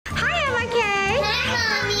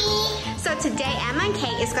today Emma and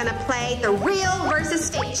Kate is gonna play the real versus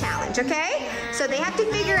fake challenge, okay? So they have to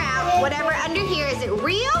figure out whatever under here, is it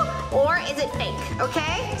real or is it fake,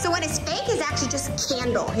 okay? So what is fake is actually just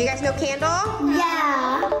candle. You guys know candle?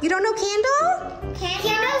 Yeah. You don't know candle?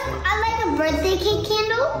 Candles? I like a birthday cake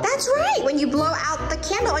candle. That's right, when you blow out the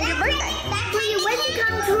candle on your birthday. That's when your wish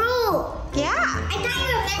come true. Yeah. I thought you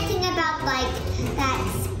were mentioning about like that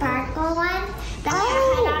sparkle one that I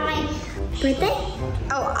had on my birthday.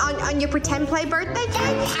 Oh, on your pretend play birthday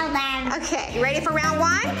cake? Tell them. Okay, ready for round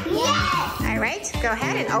one? Yes. All right, go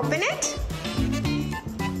ahead and open it.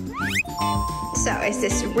 So, is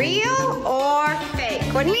this real or fake?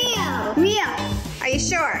 What do you? Real. Are you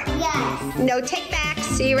sure? Yes. No take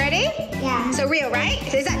backs. Are you ready? Yeah. So real, right?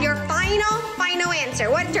 Is that your final answer?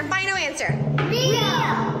 What's your final answer?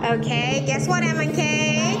 Real. Okay, guess what, Emma and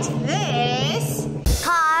Kate? This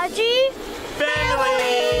Kaji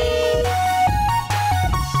family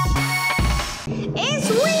is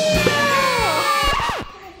real.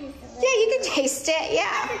 Yeah, you can taste it.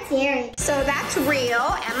 Yeah. Scary. So that's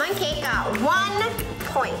real. Emma and Kate got 1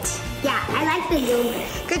 point. Yeah, I like the yogurt.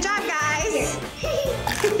 Good job, guys.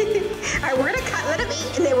 All right, we're gonna cut, let them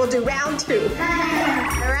eat, and then we'll do round 2. All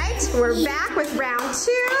right, we're back with round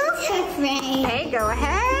 2. Okay, go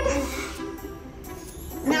ahead.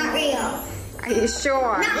 Not real. Are you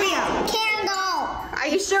sure? Not real. Candle. Are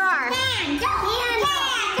you sure? Candle.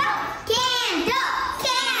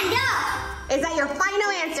 Is that your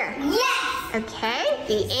final answer? Yes. Okay,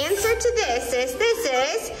 the answer to this is,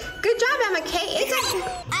 good job, Emma Kate.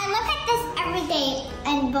 I look at this every day,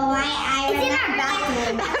 and boy, it's in our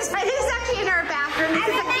bathroom. That's right, this is actually in our bathroom. This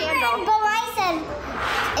is a candle. But I said,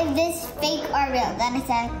 is this fake or real? Then I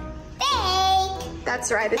said, fake.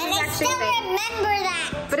 That's right, this is actually fake. And I still remember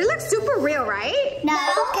that. But it looks super real, right? No.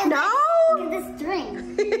 No? Look at this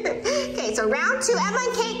drink. Okay, so round 2, Emma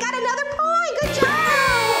and Kate got another point. Good job.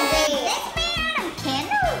 This made out of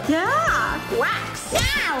candles? Yeah, wax.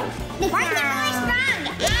 Ow. Why is it really strong?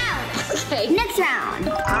 Ow. Okay. Next round.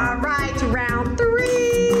 All right, round 3.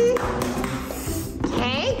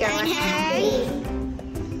 Okay, go ahead.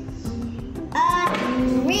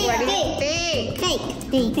 Real. What do you think?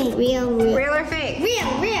 Fake. Real. Real or fake? Real.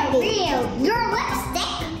 Your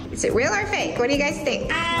lipstick. Is it real or fake? What do you guys think?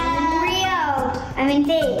 Real. I mean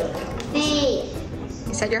fake. Fake.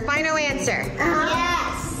 You said your final answer.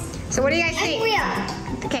 Yes. So what do you guys think? Real.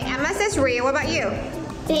 Okay, Emma says real. What about you?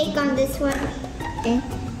 Fake on this one. Okay.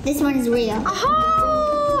 This one is real.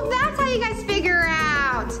 Oh, that's how you guys figure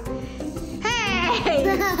out. Hey!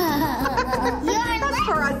 That's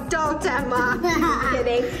for adult Emma.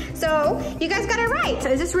 Kidding. So, you guys got it right. So,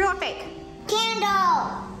 is this real or fake?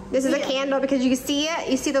 Candle. This is a candle because you can see it.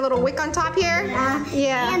 You see the little wick on top here?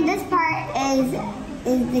 Yeah. And this part is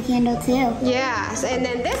the candle too. Yeah. And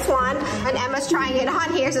then this one, and Emma's trying it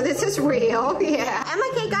on here, so this is real. Yeah. Emma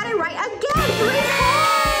Kate got it right again. 3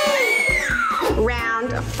 points.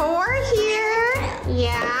 Round 4 here.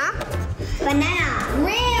 Yeah. Banana.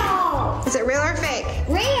 Real. Is it real or fake?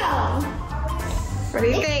 Real. What do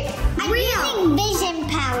you think? I'm using vision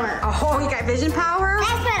power. Oh, you got vision power?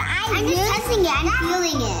 That's what I'm just testing it. I'm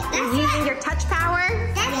feeling it. You're using your touch power?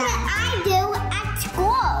 That's what I do at school.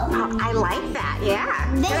 Oh, I like that. Yeah.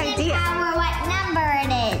 Good Vision idea. power, what number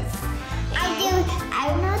it is.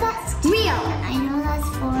 I know that's real. I know that's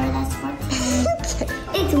 4. That's 14.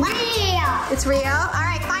 It's real. It's real? All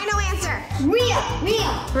right, final answer. Real.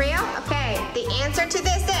 Real? Okay. The answer to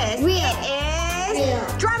this is Real. It is Real.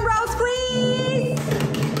 Drum rolls, please.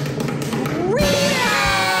 Real.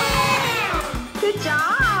 Good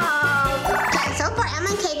job. Okay, so far Emma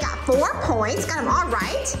and Kate got 4 points. Got them all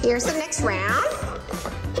right. Here's the next round.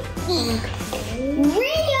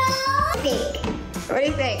 Real. Fake. What do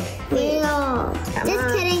you think? Real.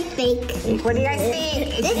 Just kidding. Fake. What do you guys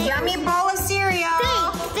think? It's a yummy bowl of cereal.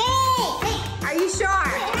 Fake. Are you sure? I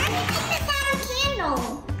think it's not a candle.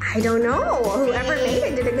 I don't know. Whoever made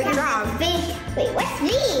it did a good job. Fake. Wait, what's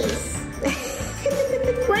these?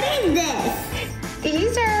 What is this?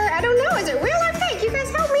 These are, I don't know. Is it real or fake? You guys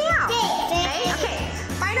help me out. Fake. Okay.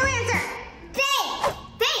 Final answer.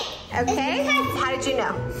 Fake. Okay. How did you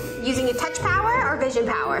know? Using your touch power or vision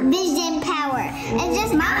power? Vision power. And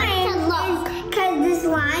just mine to look. Because this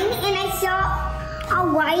line, and I saw a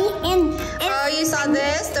white and Oh, you saw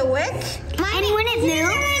this, the wick? and when it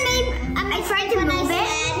moved, I tried to move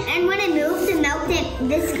it, and when it moved, the milk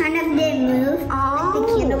this kind of didn't move. Oh.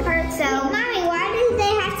 The candle part. So, Mommy, why did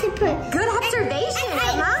they have to put? Good observation,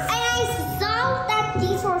 Emma. And I saw that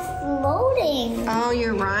these were floating. Oh,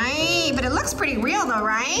 you're right. But it looks pretty real though,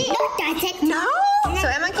 right? Look, that's it. No. So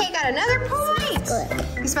Emma Kate got another point.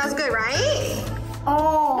 Good. It smells good, right?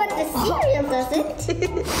 Oh. But the cereal doesn't.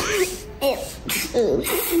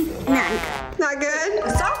 None. Not good?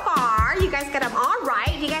 So far, you guys got them all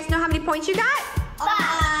right. Do you guys know how many points you got?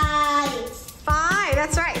 5. 5,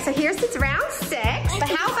 that's right. So here's this round 6. But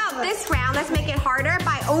how about this round? Let's make it harder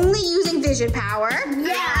by only using vision power.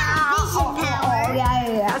 Yeah, vision power.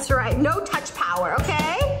 Yeah. That's right. No touch power,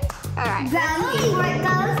 okay? All right. Let's see where it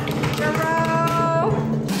goes. Drum roll.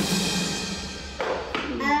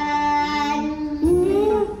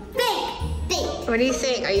 Big. What do you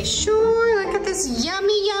think? Are you sure? Look at this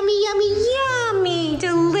yummy, yummy, yummy, yummy,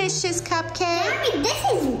 delicious cupcake. Mommy, this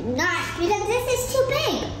is not, because this is too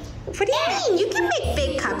big. What do you mean? You can make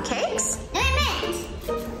big cupcakes. No, I meant.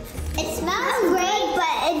 It smells great,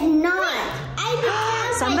 but it's not.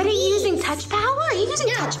 Somebody using touch power? Are you using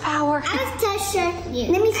touch power? I was touching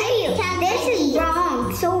you. Let me see you. This is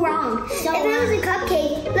wrong. So wrong. If it was a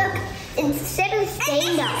cupcake, look, instead of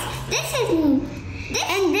staying up. This is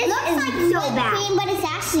looks like so bad. Cream, but it's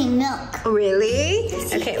actually milk. Really?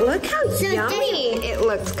 Okay, look how yummy it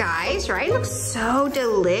looks, guys, right? It looks so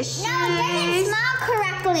delicious. No, it doesn't smell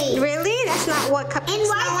correctly. Really? That's not what cupcakes And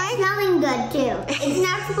why smell is like? it smelling good too? It's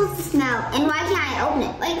not supposed to smell. And why can't I open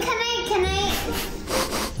it? Like, can I?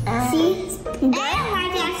 See? And why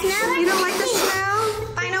can't I smell it? You don't like the smell?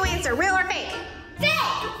 Final answer, real or fake?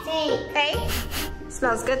 Fake. Fake?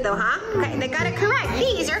 Smells good though, huh? Okay, they got it correct.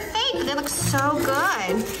 These are fake, but they look so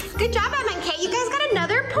good. Good job, Emma and Kate. You guys got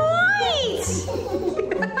another point.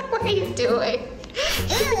 What are you doing?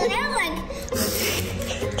 Ew, they don't like.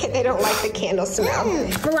 They don't like the candle smell.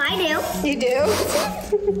 Well, I do. You do?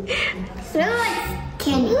 Smell like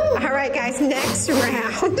candy. All right, guys, next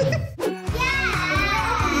round.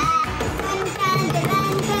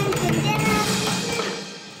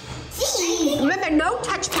 Remember, no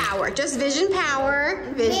touch power, just vision power.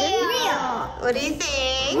 Vision. Real. What do you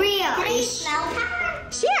think? Real. Can you smell power?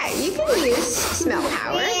 Yeah, you can use smell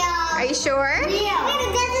power. Real. Are you sure? Real.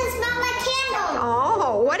 It doesn't smell like candle.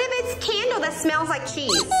 Oh, what if it's candle that smells like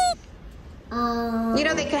cheese? You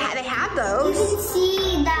know, they have those. You can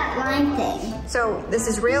see that line thing. So this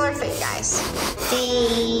is real or fake, guys?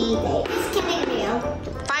 Fake. This can be real.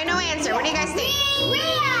 Final answer. What do you guys think?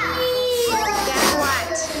 Real. Guess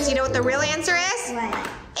what? Do you know what the real answer is? What?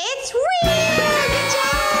 It's real. Good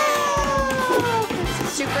job.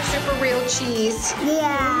 Super, super real cheese.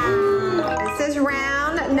 Yeah. This is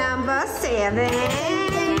round number 7.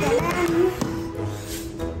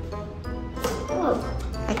 Oh.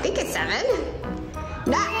 I think it's 7.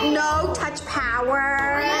 No touch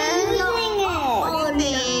power. What do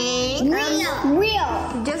you think?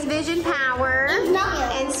 Real. Just vision power.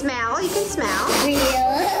 And smell. You can smell. Real.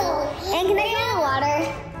 And can I get water?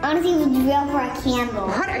 I want to see if it's real for a candle.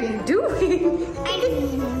 What are you doing?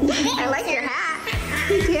 I like your hat.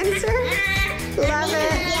 Dancer. Love it.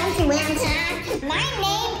 My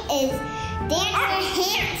name is Dancer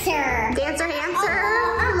Hancer. Dancer Hancer.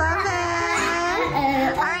 Love it.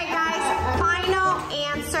 All right, guys. Final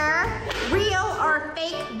answer. Real or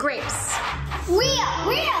fake grapes? Real.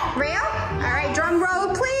 Real? All right, drum roll,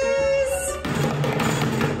 please.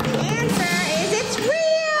 The answer is it's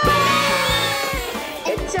real.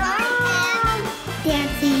 Good job.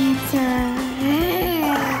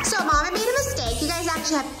 So Mama made a mistake. You guys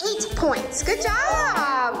actually have 8 points. Good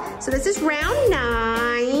job. So this is round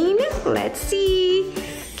 9. Let's see.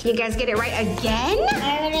 Can you guys get it right again?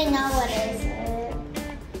 I already know what is it.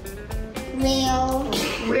 Real.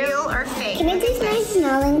 Real or fake? Can I taste my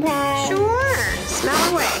smelling pad? Sure.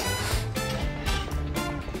 Smell away.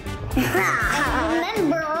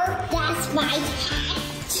 Remember, that's my cat.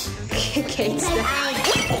 Kate's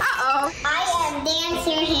Uh-oh. I am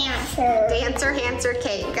Dancer Hancer. Dancer Hancer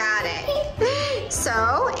Kate. Got it.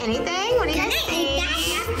 So, anything? What do you guys think?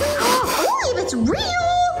 Oh, if it's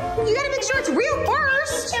real, you gotta make sure it's real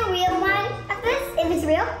first. It's the real one. If it's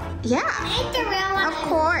real? Yeah. It's the real one. Of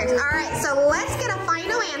course. All right, so let's get a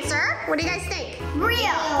final answer. What do you guys think?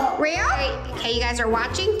 Real. Real? Okay, you guys are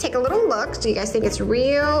watching. Take a little look. Do you guys think it's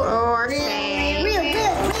real or fake? Real, good, real.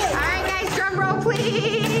 All right, guys, drum roll,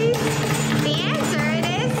 please. The answer, it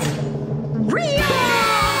is real.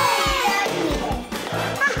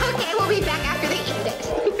 Okay, we'll be back after they eat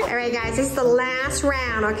it. All right, guys, this is the last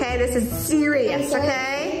round, okay? This is serious,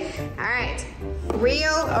 okay? All right,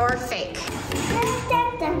 real or fake?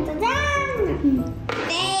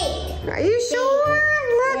 Fake. Are you sure?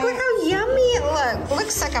 Look how yummy it looks.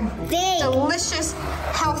 Looks like a delicious,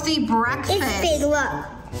 healthy breakfast. It's big, look.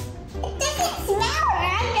 It doesn't smell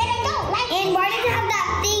right, and I don't like it. And why does it have that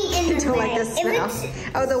thing in the I don't like the smell.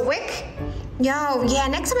 Oh, the wick? Yo, yeah,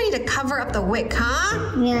 next time I need to cover up the wick,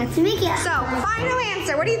 huh? Yeah, to make it. So, final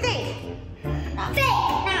answer, what do you think? I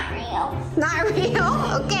Fake, not real. Not real?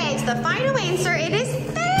 Okay, so the final answer, it is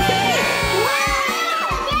fake. Wow!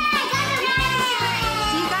 Yeah, I got it right.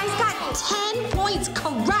 So you guys got 10 points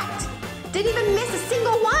correct. Didn't even miss a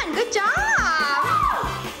single one. Good job.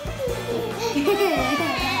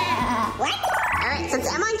 What? All right, since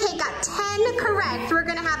Emma and Kate got 10 correct, we're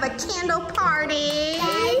gonna have a candle party.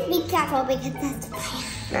 Guys, be careful because that's fire.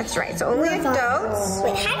 That's right, so only adults.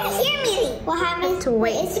 Wait, how do you hear me? What happens? To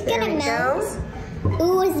wait. Is it There gonna we melt? go.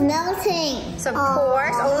 Ooh, it's melting. So of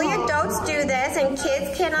course, only adults do this, and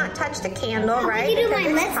kids cannot touch the candle, right? How about you do my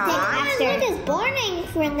Because it's lipstick hot. after? Look, it's burning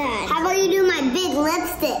for that. How about you do my big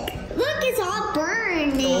lipstick? Look, it's all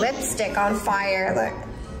burning. Lipstick on fire, look.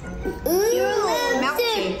 Ooh,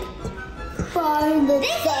 Melty.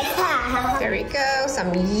 There we go,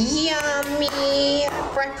 some yummy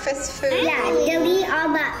breakfast food. Yeah, delete all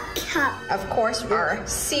that cup. Of course, our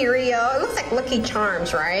cereal. It looks like Lucky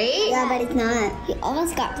Charms, right? Yeah, but it's not. You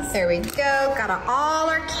almost got this. There we go. Got all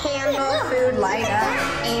our candle food light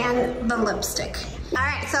up and the lipstick. All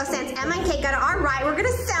right, so since Emma and Kate got it all right, we're gonna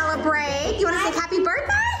celebrate. You wanna sing happy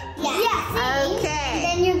birthday? Yeah. Okay. And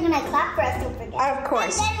then you're gonna clap for us, don't forget. Of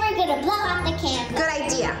course. And then we're gonna blow out the candle. Good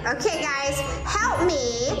idea. Okay, guys, help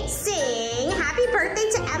me sing happy birthday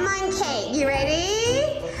to Emma and Kate. You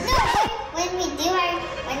ready? No, when we do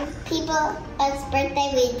when people's birthday,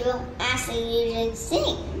 we don't actually usually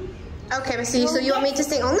sing. Okay, so you want me to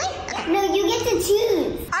sing only? Okay. No, you get to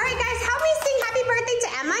choose. All right, guys, help me sing happy birthday to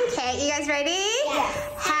Emma and Kate. You guys ready? Yes.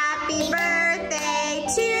 Happy birthday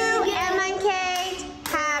to Emma and Kate.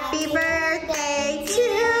 Happy birthday to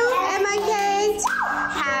Emma and Kate.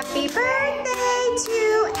 Happy birthday to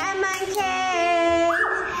Emma and Kate.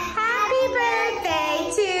 Happy birthday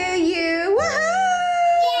to you. Woohoo!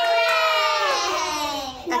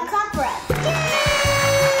 Yay! Now clap for us. Yay!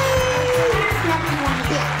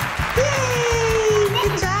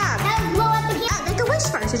 Good job. Now blow out the candle. Make a wish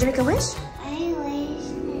first. Did you make a wish? I wish.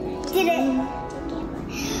 Did it?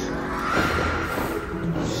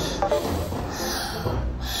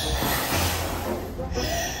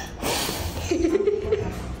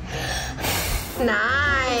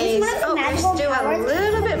 Nice. Oh, let's do a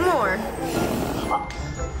little bit more.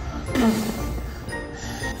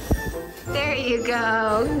 There you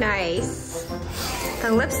go. Nice.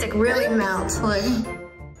 The lipstick really melts. Look.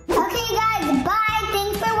 Okay, guys, bye.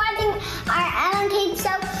 Thanks for watching our Ellen Kate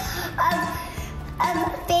show of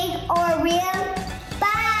fake or real.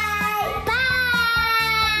 Bye.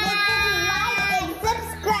 Bye. Like and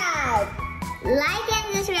subscribe. Like and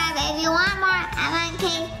subscribe if you want more Ellen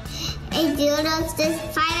Kate doodles. Just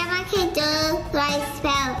find Emma Kate Doodles like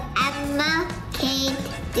spell Emma Kate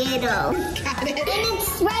Doodle. Got it. And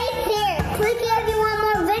it's right there. Click it if you want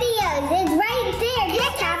more videos. It's right there.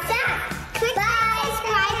 Just tap that. Click the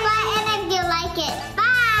subscribe button if you like it.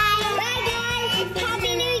 Bye. Bye, guys.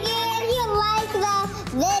 Happy New Year if you like the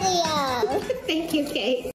video. Thank you, Kate.